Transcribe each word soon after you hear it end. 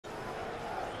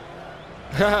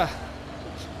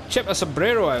Chip my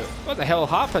sombrero out. What the hell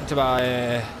happened to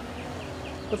my...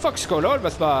 the fuck's going on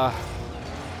with my...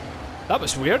 That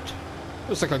was weird. It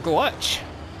was like a glitch.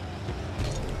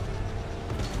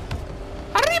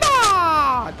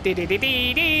 Arriba!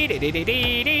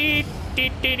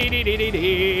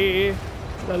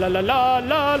 La la la la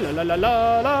la la la la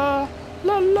la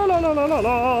la la la la la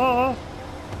la.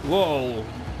 Whoa,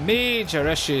 major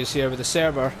issues here with the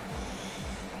server.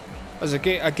 As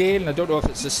again, I don't know if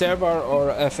it's the server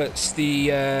or if it's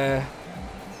the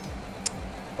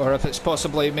or if it's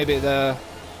possibly maybe the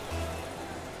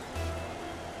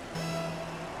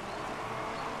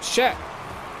shit.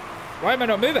 Why am I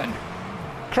not moving?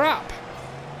 Crap.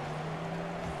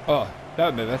 Oh, now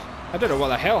I'm moving. I don't know what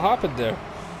the hell happened there.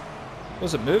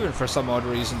 Wasn't moving for some odd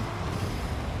reason.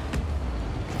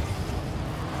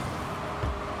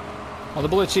 On the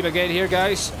blue team again here,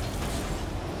 guys.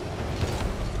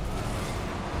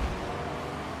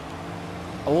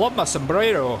 I love my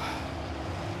sombrero.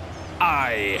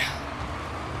 I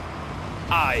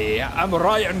am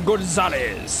Ryan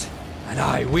Gonzalez, and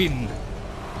I win,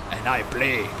 and I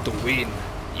play to win.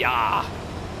 Yeah.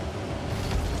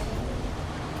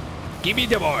 Give me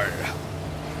the ball.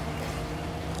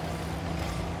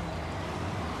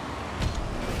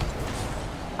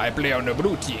 I play on the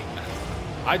blue team.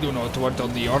 I do not want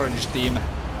on the orange team.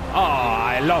 Ah,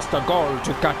 I lost a goal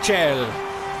to Kachel.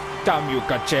 Damn you,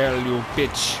 Kachel, you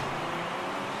bitch.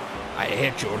 I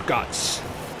hate your guts.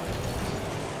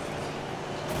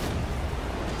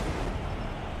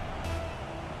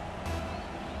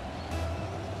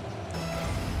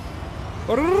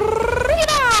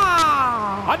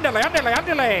 Ándale, ándale,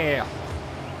 ándale.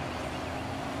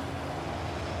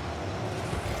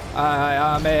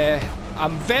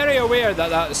 I'm very aware that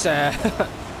that's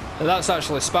that's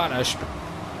actually Spanish,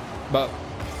 but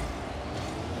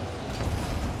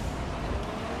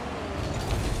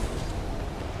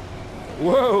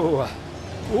whoa,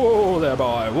 whoa there,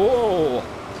 boy, whoa.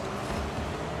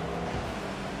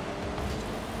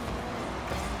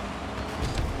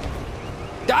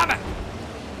 Damn it!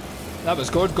 That was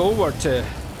good goalward too.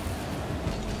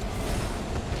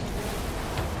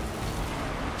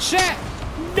 Shit!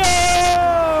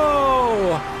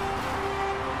 No!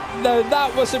 No,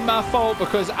 that wasn't my fault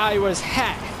because I was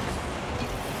hit.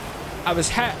 I was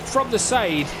hit from the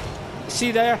side.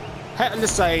 See there? Hit on the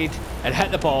side and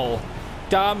hit the ball.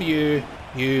 Damn you,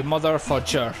 you mother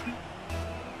fudger.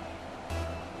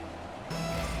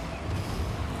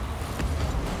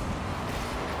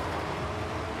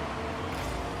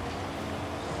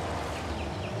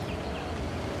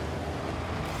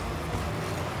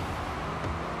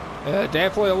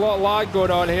 Definitely a lot of lag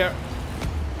going on here.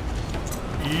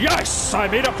 Yes! I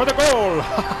made up for the goal!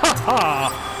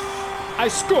 I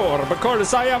score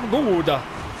because I am good.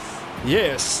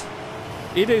 Yes,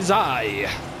 it is I,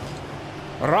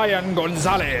 Ryan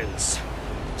Gonzalez,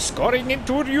 scoring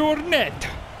into your net.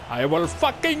 I will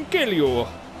fucking kill you.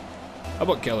 I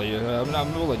won't kill you.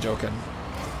 I'm only joking.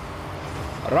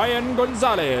 Ryan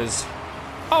Gonzalez,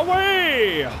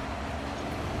 away!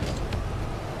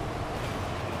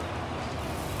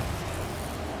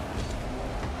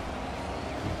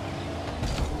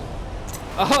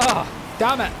 Ah,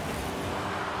 damn it.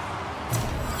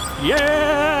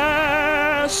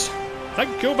 Yes!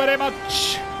 Thank you very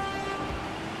much.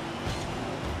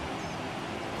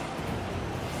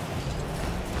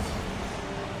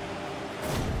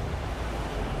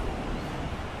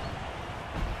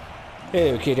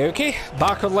 Okie dokie.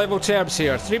 Back on level terms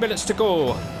here. 3 minutes to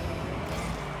go.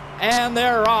 And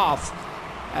they're off.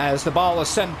 As the ball is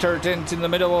centered into the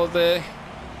middle of the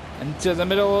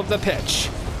pitch.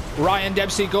 Ryan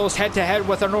Dempsey goes head-to-head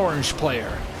with an orange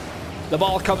player. The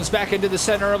ball comes back into the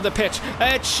center of the pitch.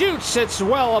 It shoots. It's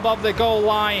well above the goal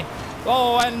line.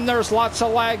 Oh, and there's lots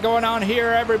of lag going on here.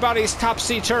 Everybody's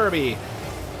topsy-turvy.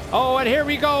 Oh, and here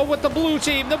we go with the blue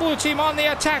team. The blue team on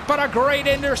the attack, but a great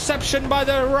interception by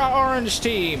the orange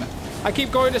team. I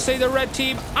keep going to say the red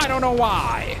team. I don't know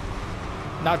why.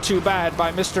 Not too bad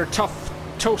by Mr. Tough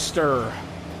Toaster.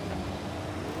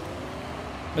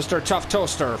 Mr. Tough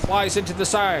Toaster flies into the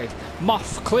side.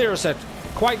 Muff clears it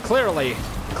quite clearly.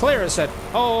 Clears it.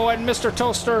 Oh, and Mr.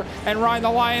 Toaster and Ryan the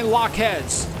Lion lock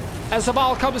heads. As the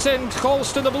ball comes in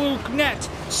close to the blue net.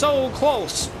 So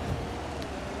close.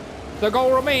 The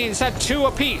goal remains at 2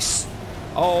 apiece.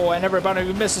 Oh, and everybody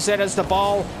who misses it as the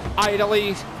ball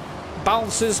idly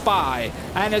bounces by.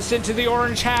 And it's into the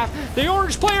orange half. The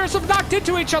orange players have knocked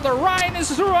into each other. Ryan is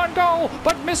through on goal,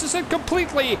 but misses it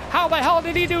completely. How the hell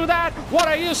did he do that? What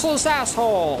a useless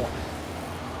asshole.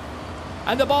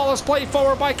 And the ball is played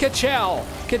forward by Kachel.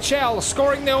 Kachel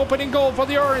scoring the opening goal for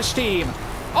the Orange team.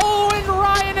 Oh, and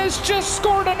Ryan has just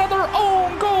scored another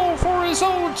own goal for his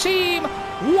own team.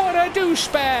 What a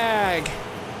douchebag.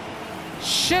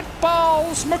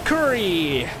 Shitballs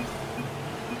McCurry.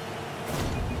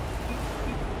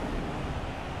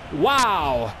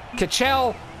 Wow.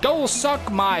 Kachel, go suck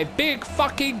my big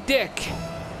fucking dick.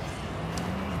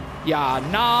 Ya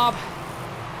knob.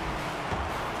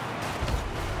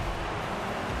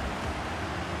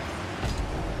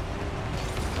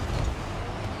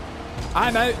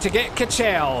 I'm out to get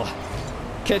Kachel.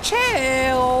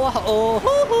 Kachel! Oh,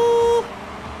 hoo, hoo.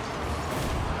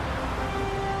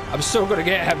 I'm still gonna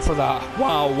get him for that.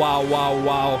 Wow, wow, wow,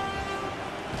 wow.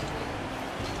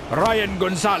 Ryan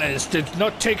Gonzalez did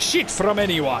not take shit from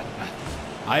anyone.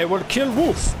 I will kill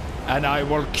Wolf, and I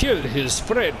will kill his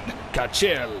friend,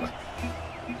 Kachel.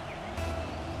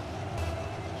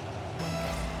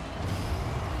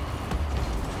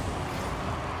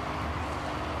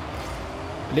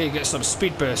 Need to get some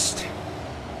speed boost.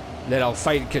 Then I'll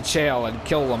fight Kachel and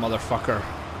kill the motherfucker.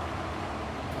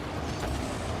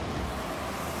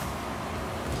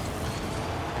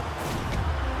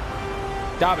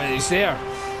 Damn it, he's there.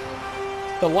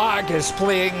 The lag is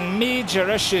playing major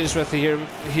issues with here,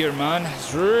 man.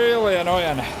 It's really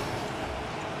annoying.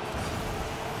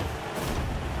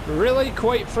 Really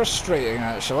quite frustrating,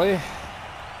 actually.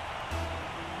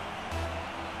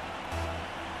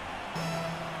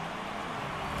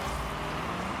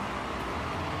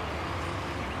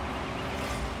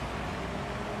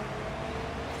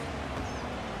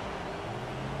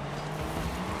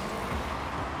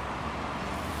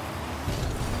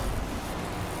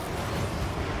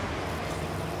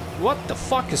 What the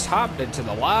fuck is happening to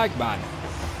the lag, man?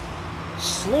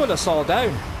 Slowing us all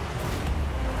down.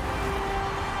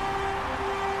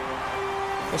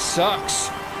 This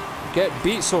sucks. Get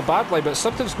beat so badly, but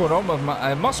something's going on with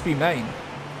my... It must be mine.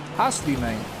 Has to be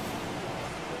mine.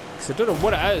 Because I don't know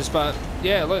what it is, but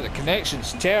yeah, look, the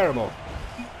connection's terrible.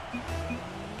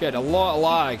 Getting a lot of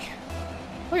lag.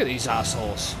 Look at these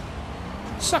assholes.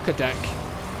 Suck a dick.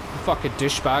 Fucking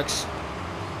douchebags.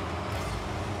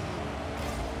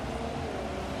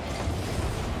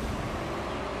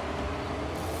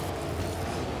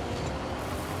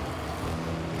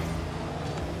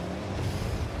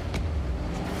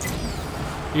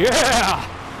 Yeah!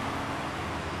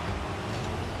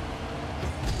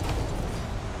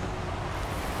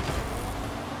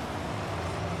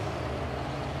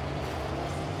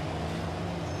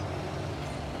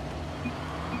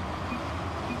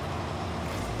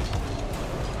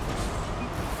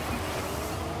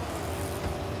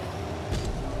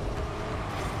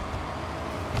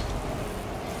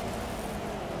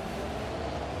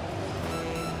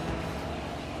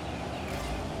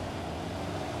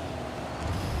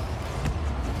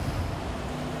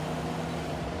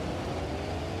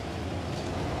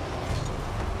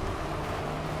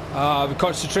 I'm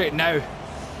concentrating now.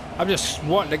 I'm just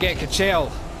wanting to get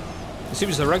Kachel. He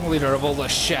was the ringleader of all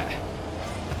this shit.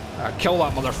 Kill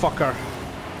that motherfucker.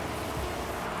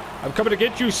 I'm coming to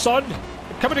get you, son.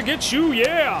 I'm coming to get you,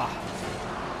 yeah.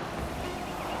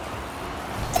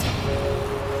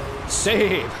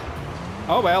 Save.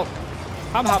 Oh well.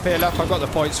 I'm happy enough I got the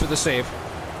points for the save.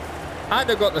 And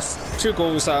I got the 2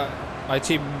 goals that my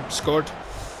team scored.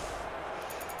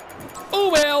 Oh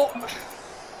well.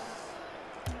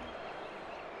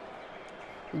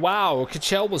 Wow,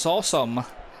 Kachel was awesome.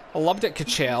 I loved it,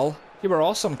 Kachel. You were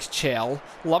awesome, Kachel.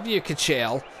 Love you,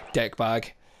 Kachel.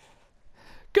 Dickbag.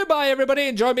 Goodbye, everybody.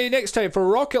 Enjoy me next time for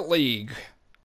Rocket League.